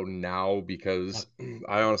Colorado now because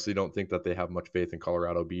I honestly don't think that they have much faith in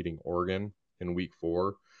Colorado beating Oregon in week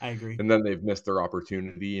 4. I agree. And then they've missed their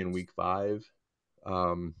opportunity in week 5.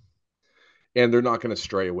 And they're not going to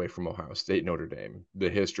stray away from Ohio State, Notre Dame. The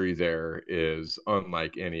history there is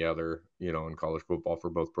unlike any other, in college football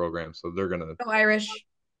for both programs. So they're going to go Irish.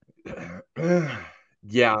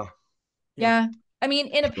 Yeah. I mean,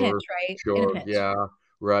 in a pinch, right? Sure. In a pinch. Yeah.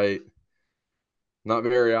 Right. Not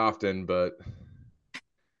very often, but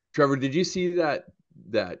Trevor, did you see that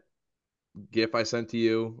GIF I sent to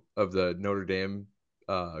you of the Notre Dame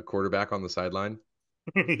quarterback on the sideline?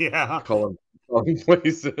 Yeah. Calling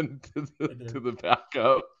plays into the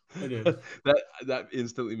backup. I did. That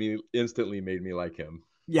instantly made me like him.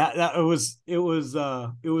 Yeah, it was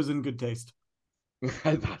in good taste.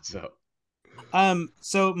 I thought so.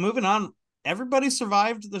 So moving on, everybody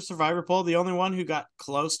survived the survivor poll. The only one who got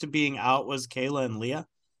close to being out was Kayla and Leah.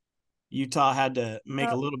 Utah had to make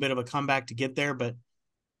a little bit of a comeback to get there, but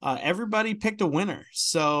everybody picked a winner.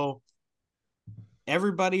 So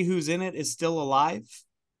everybody who's in it is still alive.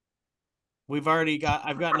 I've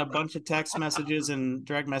gotten a bunch of text messages and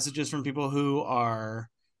direct messages from people who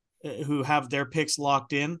have their picks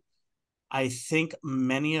locked in. I think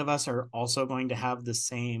many of us are also going to have the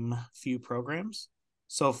same few programs.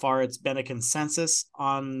 So far, it's been a consensus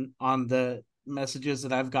on the messages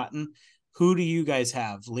that I've gotten. Who do you guys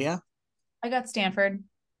have, Leah? I got Stanford.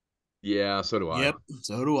 Yeah, so do I. Yep,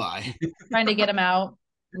 so do I. Trying to get him out,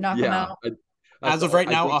 knock him Yeah, out. As of right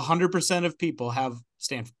I now, think 100% of people have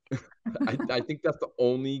Stanford. I think that's the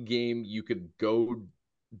only game you could go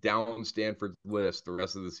down Stanford's list the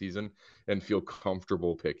rest of the season and feel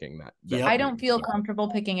comfortable picking that Yep, I don't game. feel So, comfortable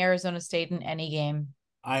picking Arizona State in any game.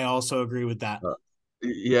 I also agree with that.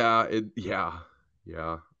 yeah.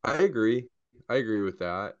 I agree. I agree with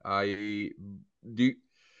that. I do.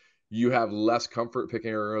 You have less comfort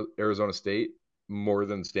picking Arizona State more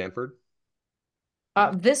than Stanford.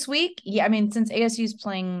 This week, yeah, I mean, since ASU's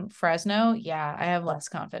playing Fresno, yeah, I have less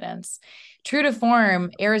confidence. True to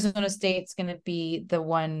form, Arizona State's going to be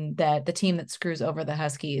the team that screws over the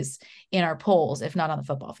Huskies in our polls, if not on the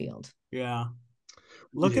football field. Yeah.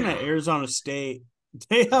 Looking Yeah. at Arizona State,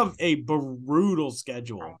 they have a brutal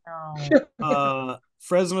schedule.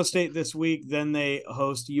 Fresno State this week, then they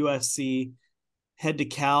host USC, head to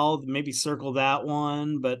Cal, maybe circle that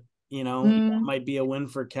one, but that might be a win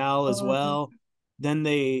for Cal as well. Then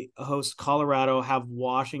they host Colorado, have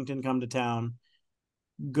Washington come to town,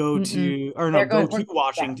 go to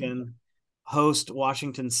Washington, host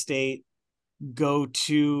Washington State, go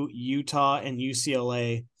to Utah and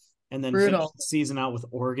UCLA, and then finish the season out with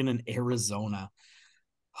Oregon and Arizona.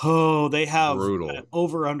 Oh, they have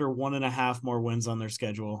over under 1.5 more wins on their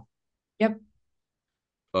schedule. Yep.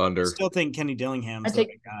 Under. I still think Kenny Dillingham's the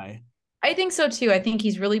right guy. I think so too. I think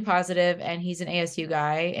he's really positive and he's an ASU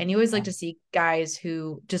guy. And you always like to see guys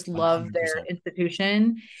who just love 100%. their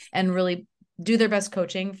institution and really do their best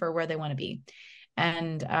coaching for where they want to be.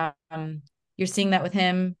 And you're seeing that with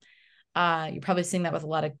him. You're probably seeing that with a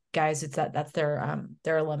lot of guys. That's their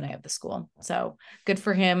alumni of the school. So good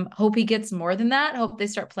for him. Hope he gets more than that. Hope they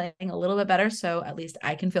start playing a little bit better. So at least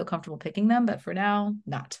I can feel comfortable picking them. But for now,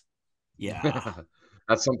 not. Yeah.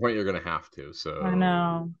 At some point you're gonna have to. So I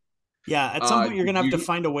know. Yeah, at some point you're gonna have to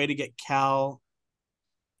find a way to get Cal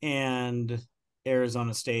and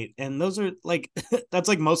Arizona State, and those are like that's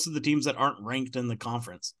like most of the teams that aren't ranked in the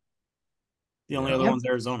conference. The only other one's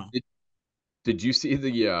Arizona. Did you see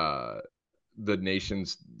the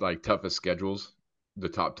nation's like toughest schedules, the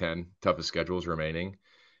top 10 toughest schedules remaining?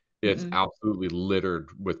 It's absolutely littered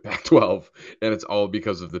with Pac-12, and it's all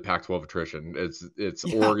because of the Pac-12 attrition. It's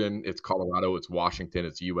Oregon, it's Colorado, it's Washington,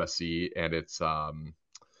 it's USC, and it's who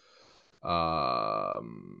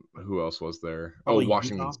else was there? Probably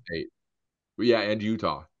Washington Utah. State. Yeah, and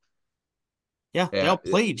Utah. Yeah, they all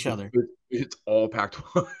play each other. It's all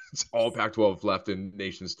Pac-12. It's all Pac-12 left in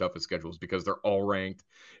nation's toughest schedules because they're all ranked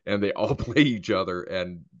and they all play each other.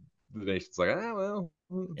 And the nation's like,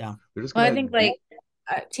 yeah. They're just. Well, I think like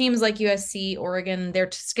teams like USC, Oregon, their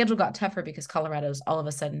schedule got tougher because Colorado's all of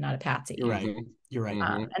a sudden not a patsy. You're right. You're right.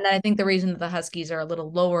 And then I think the reason that the Huskies are a little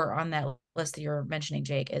lower on that list that you're mentioning,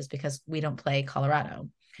 Jake, is because we don't play Colorado.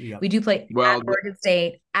 Yep. We do play at Oregon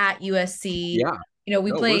State, at USC. Yeah.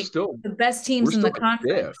 We play the best teams in the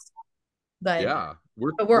conference. But yeah,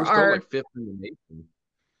 we're still like fifth in the nation.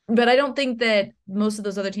 But I don't think that most of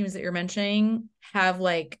those other teams that you're mentioning have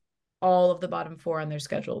like all of the bottom four on their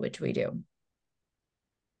schedule, which we do.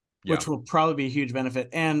 Yeah. Which will probably be a huge benefit.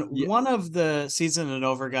 And one of the Season and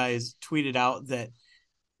Over guys tweeted out that,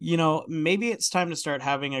 maybe it's time to start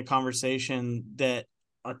having a conversation that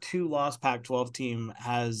a 2-loss Pac-12 team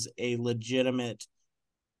has a legitimate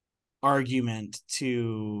argument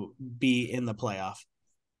to be in the playoff.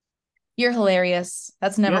 You're hilarious.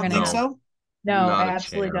 That's never going to happen. So? No, I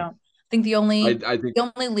absolutely don't. I think the only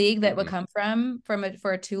league that would come for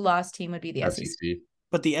a 2-loss team would be the SEC.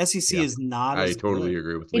 But the SEC is not. I totally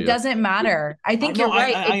agree with you. It doesn't matter. I think you're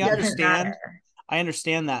right. I understand. I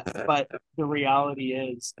understand that, but the reality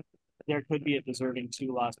is there could be a deserving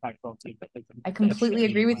 2-loss Pac-12 team. I completely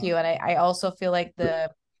agree with you, and I also feel like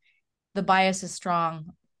the bias is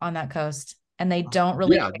strong on that coast, and they don't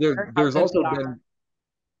really. Yeah, there's also been.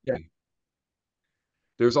 Yeah.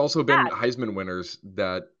 There's also been Heisman winners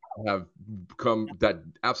that have come that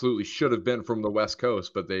absolutely should have been from the West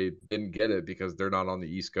Coast, but they didn't get it because they're not on the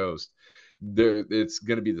East Coast. It's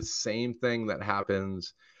going to be the same thing that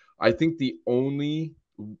happens. I think the only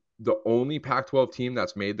Pac-12 team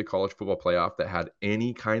that's made the college football playoff that had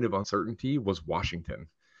any kind of uncertainty was Washington,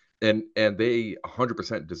 and they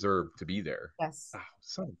 100% deserve to be there. Yes.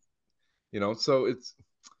 So it's.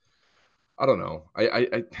 I don't know.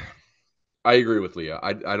 I agree with Leah.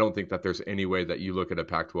 I don't think that there's any way that you look at a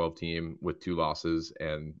Pac-12 team with 2 losses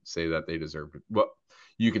and say that they deserve it. Well,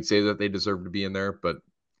 you can say that they deserve to be in there, but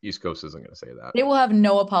East Coast isn't going to say that. They will have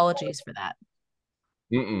no apologies for that.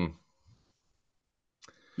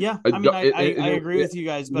 Yeah, I mean, I agree with you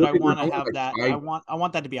guys, but I want to have that. I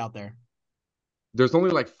want that to be out there. There's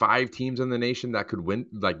only like 5 teams in the nation that could win,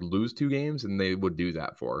 like lose 2 games, and they would do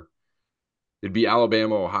that for. It'd be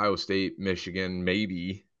Alabama, Ohio State, Michigan,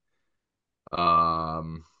 maybe Georgia.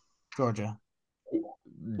 Well,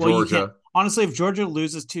 you can't Georgia. honestly. If Georgia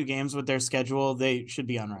loses 2 games with their schedule, they should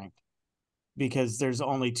be unranked because there's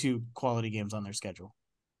only 2 quality games on their schedule.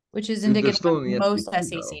 which is They're indicative still of in the most SEC,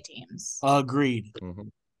 SEC though. teams. Agreed. Mm-hmm.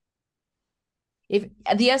 If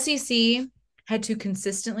the SEC had to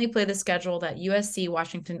consistently play the schedule that USC,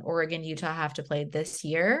 Washington, Oregon, Utah have to play this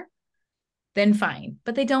year, then fine.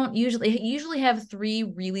 But they don't usually have 3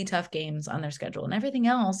 really tough games on their schedule, and everything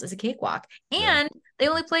else is a cakewalk. And they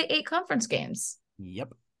only play 8 conference games.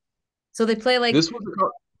 Yep. So they play like This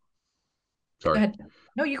was Go ahead.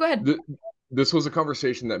 No, you go ahead. This was a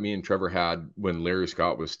conversation that me and Trevor had when Larry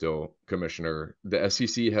Scott was still commissioner. The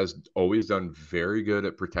SEC has always done very good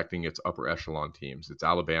at protecting its upper echelon teams. It's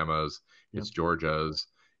Alabama's, it's Georgia's,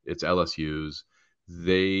 it's LSU's.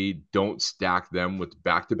 They don't stack them with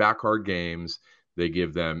back-to-back hard games. They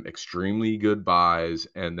give them extremely good buys,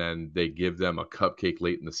 and then they give them a cupcake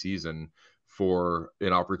late in the season for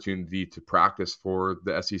an opportunity to practice for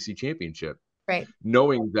the SEC championship. Right.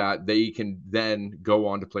 Knowing that they can then go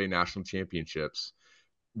on to play national championships,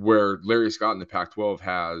 where Larry Scott in the Pac-12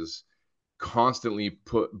 has constantly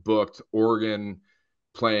booked Oregon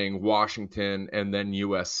playing Washington and then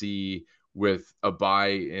USC with a bye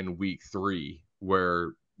in week 3,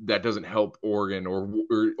 where that doesn't help Oregon,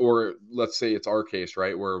 or let's say it's our case,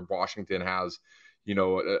 right, where Washington has,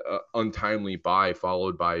 a untimely bye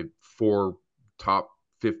followed by 4 top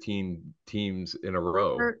 15 teams in a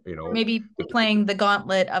row, or maybe playing the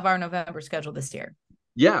gauntlet of our November schedule this year.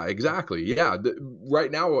 Yeah, exactly. Yeah.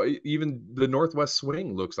 Right now, even the Northwest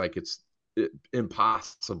swing looks like it's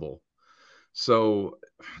impossible. So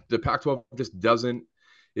the Pac-12 just doesn't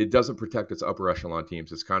protect its upper echelon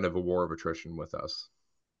teams. It's kind of a war of attrition with us.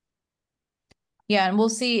 Yeah, and we'll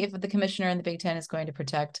see if the commissioner in the Big Ten is going to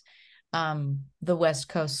protect the West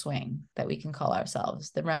Coast swing that we can call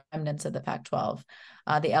ourselves, the remnants of the Pac-12,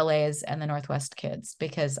 the LAs and the Northwest kids,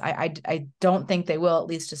 because I don't think they will, at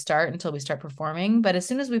least to start, until we start performing. But as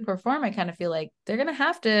soon as we perform, I kind of feel like they're going to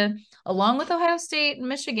have to, along with Ohio State and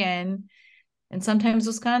Michigan and sometimes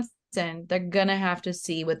Wisconsin, they're going to have to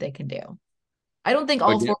see what they can do. I don't think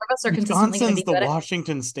all 4 of us are consistently going to be good. The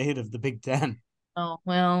Washington State of the Big Ten. Oh,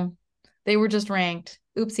 well, they were just ranked.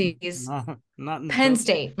 Oopsies. Not Penn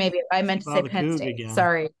State, maybe. I meant to say Penn State. Again.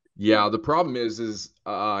 Sorry. Yeah, the problem is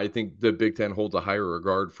I think the Big Ten holds a higher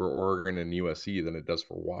regard for Oregon and USC than it does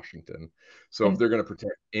for Washington. So if they're going to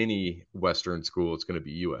protect any Western school, it's going to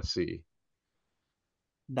be USC.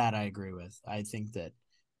 That I agree with. I think that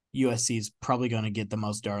USC is probably going to get the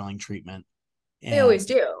most darling treatment. They always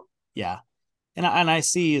do. Yeah. And I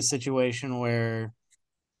see a situation where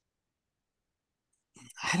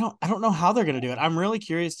I don't know how they're going to do it. I'm really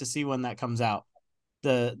curious to see when that comes out.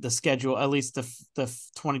 The schedule, at least the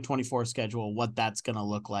 2024 schedule, what that's going to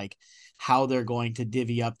look like, how they're going to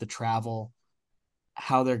divvy up the travel,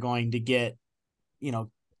 how they're going to get,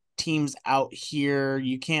 teams out here.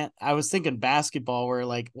 I was thinking basketball where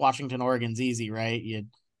like Washington, Oregon's easy, right? You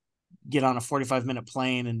get on a 45-minute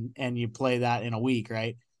plane and you play that in a week,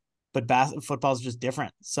 right? But football is just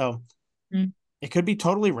different. So It could be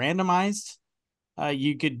totally randomized.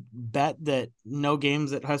 You could bet that no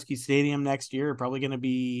games at Husky Stadium next year are probably going to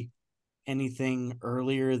be anything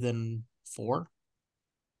earlier than 4.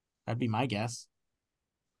 That'd be my guess.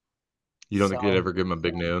 You don't think they'd ever give them a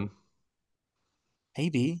big noon?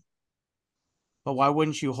 Maybe. But why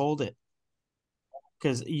wouldn't you hold it?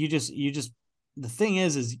 Because you just the thing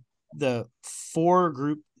is the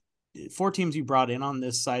 4 teams you brought in on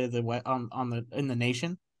this side of the in the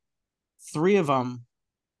nation, 3 of them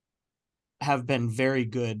have been very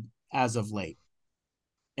good as of late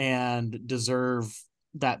and deserve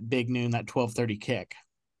that big noon, that 12:30 kick.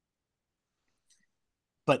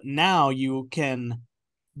 But now you can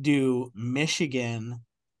do Michigan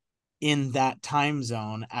in that time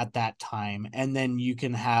zone at that time, and then you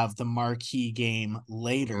can have the marquee game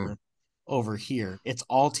later over here. It's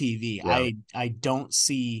all TV. Yeah. I don't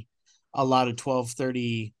see a lot of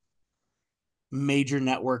 12:30 major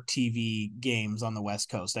network TV games on the West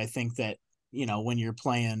Coast. I think that, when you're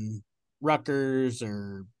playing Rutgers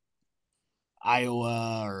or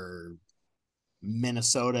Iowa or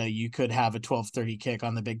Minnesota, you could have a 12:30 kick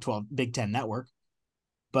on the Big Ten network.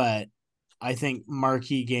 But I think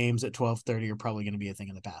marquee games at 12:30 are probably going to be a thing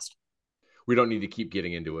in the past. We don't need to keep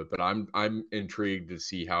getting into it, but I'm intrigued to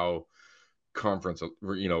see how conference,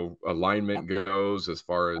 alignment goes as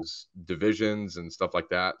far as divisions and stuff like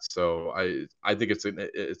that. So I think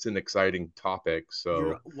it's an exciting topic.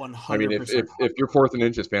 You're So I mean, if 100% if you're Fourth and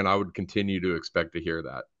Inches fan, I would continue to expect to hear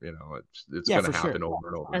that. It's yeah, going for to sure. happen over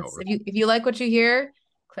and over and over. If you like what you hear,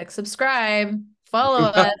 click subscribe, follow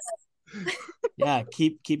us. Yeah,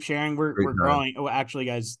 keep sharing. We're Great time. growing. Oh, actually,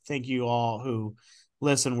 guys, thank you all who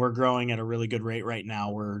listen. We're growing at a really good rate right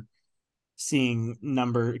now. We're seeing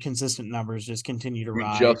consistent numbers just continue to We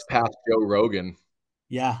rise. just passed Joe Rogan.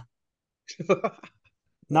 Yeah.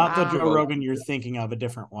 Not the Wow. Joe Rogan you're thinking of, a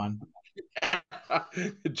different one.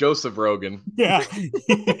 Joseph Rogan. Yeah.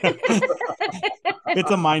 It's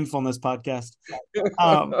a mindfulness podcast.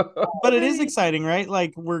 But it is exciting, right?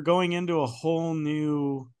 Like we're going into a whole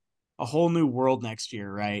new world next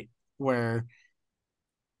year, right? Where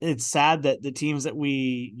it's sad that the teams that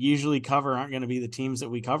we usually cover aren't going to be the teams that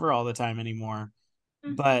we cover all the time anymore.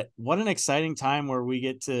 But what an exciting time where we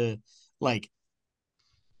get to like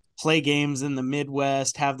play games in the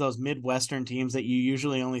Midwest, have those Midwestern teams that you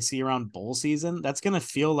usually only see around bowl season. That's going to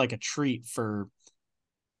feel like a treat for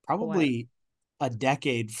probably a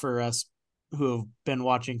decade for us who have been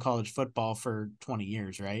watching college football for 20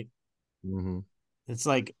 years, right? Mm-hmm. It's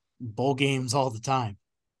like bowl games all the time.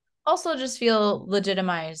 Also just feel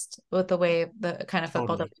legitimized with the way the kind of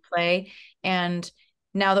football that we play. And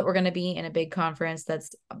now that we're going to be in a big conference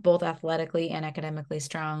that's both athletically and academically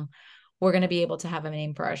strong, we're going to be able to have a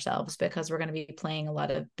name for ourselves because we're going to be playing a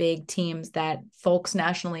lot of big teams that folks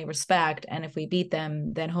nationally respect. And if we beat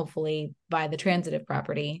them, then hopefully by the transitive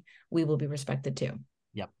property, we will be respected too.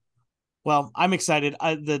 Yep. Well, I'm excited.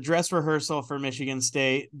 The dress rehearsal for Michigan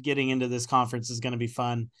State getting into this conference is going to be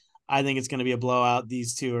fun. I think it's going to be a blowout.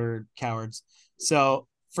 These two are cowards. So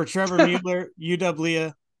for Trevor Mueller, UW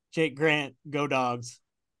Leah, Jake Grant, go Dogs.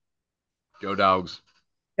 Go Dogs.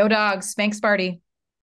 Go Dogs. Spank Sparty.